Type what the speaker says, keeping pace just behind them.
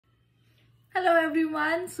Hello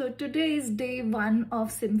everyone, so today is day 1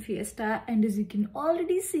 of Sim Fiesta and as you can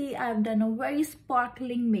already see, I've done a very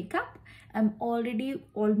sparkling makeup. I'm already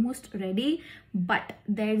almost ready, but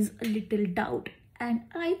there's a little doubt and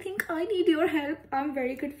I think I need your help. I'm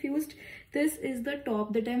very confused. This is the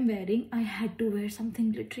top that I'm wearing. I had to wear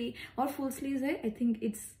something glittery or full sleeves. I think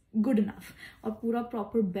it's good enough, or pura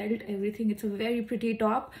proper belt, everything. It's a very pretty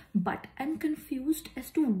top, but I'm confused as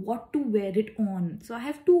to what to wear it on. So I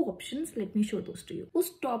have two options. Let me show those to you. Us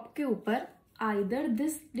top ke upar either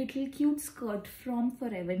this little cute skirt from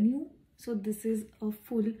Forever New, so this is a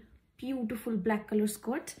full beautiful black color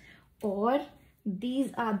skirt, or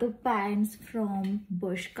these are the pants from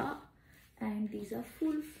Bershka and these are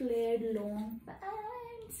full flared long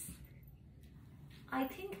pants. I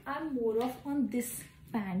think I'm more of on this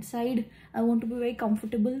pant side. I want to be very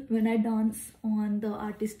comfortable when I dance on the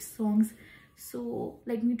artist songs, so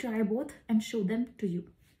let me try both and show them to you.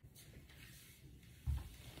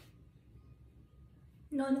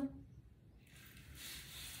 No.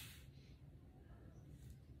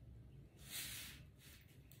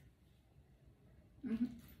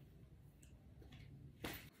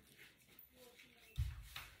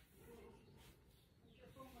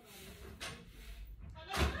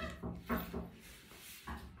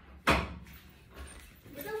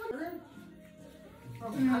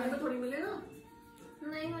 खाने को थोड़ी मिलेगा?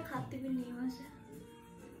 नहीं, मैं खाती भी नहीं हूँ वैसे।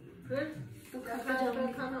 फिर तो क्या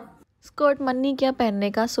खाना? Skirt मन नहीं किया पहनने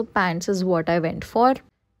का, so pants is what I went for.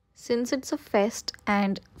 Since it's a fest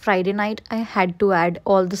and Friday night, I had to add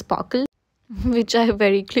all the sparkle, which I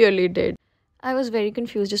very clearly did. I was very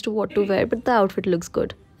confused as to what to wear, but the outfit looks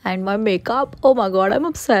good. And my makeup, oh my god, I'm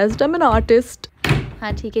obsessed. I'm an artist.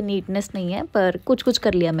 हाँ ठीक है, neatness नहीं है, पर कुछ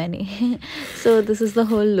कर लिया मैंने. So this is the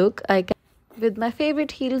whole look. I can with my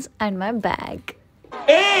favorite heels and my bag.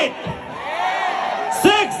 8,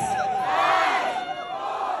 6.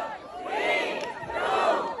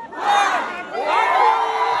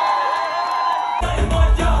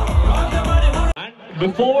 And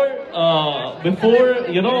before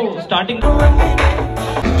starting.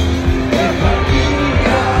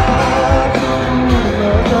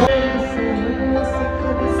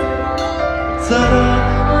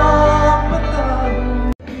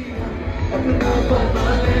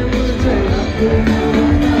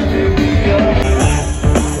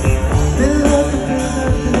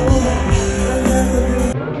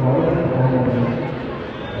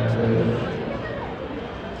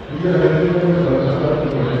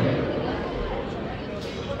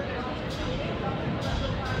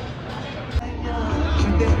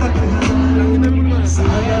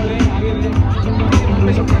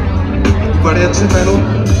 बड़े अच्छे पहनो।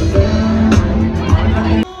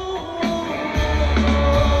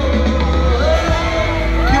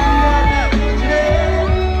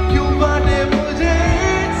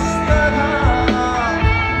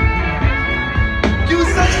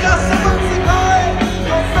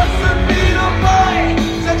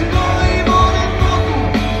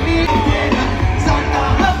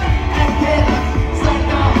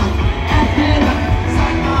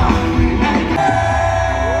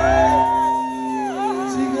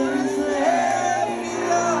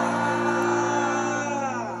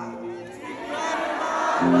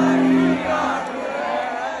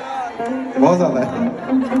 बहुत ज्यादा है।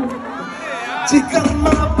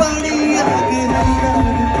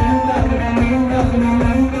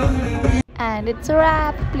 And it's a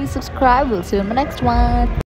wrap. Please subscribe. We'll see you in the next one.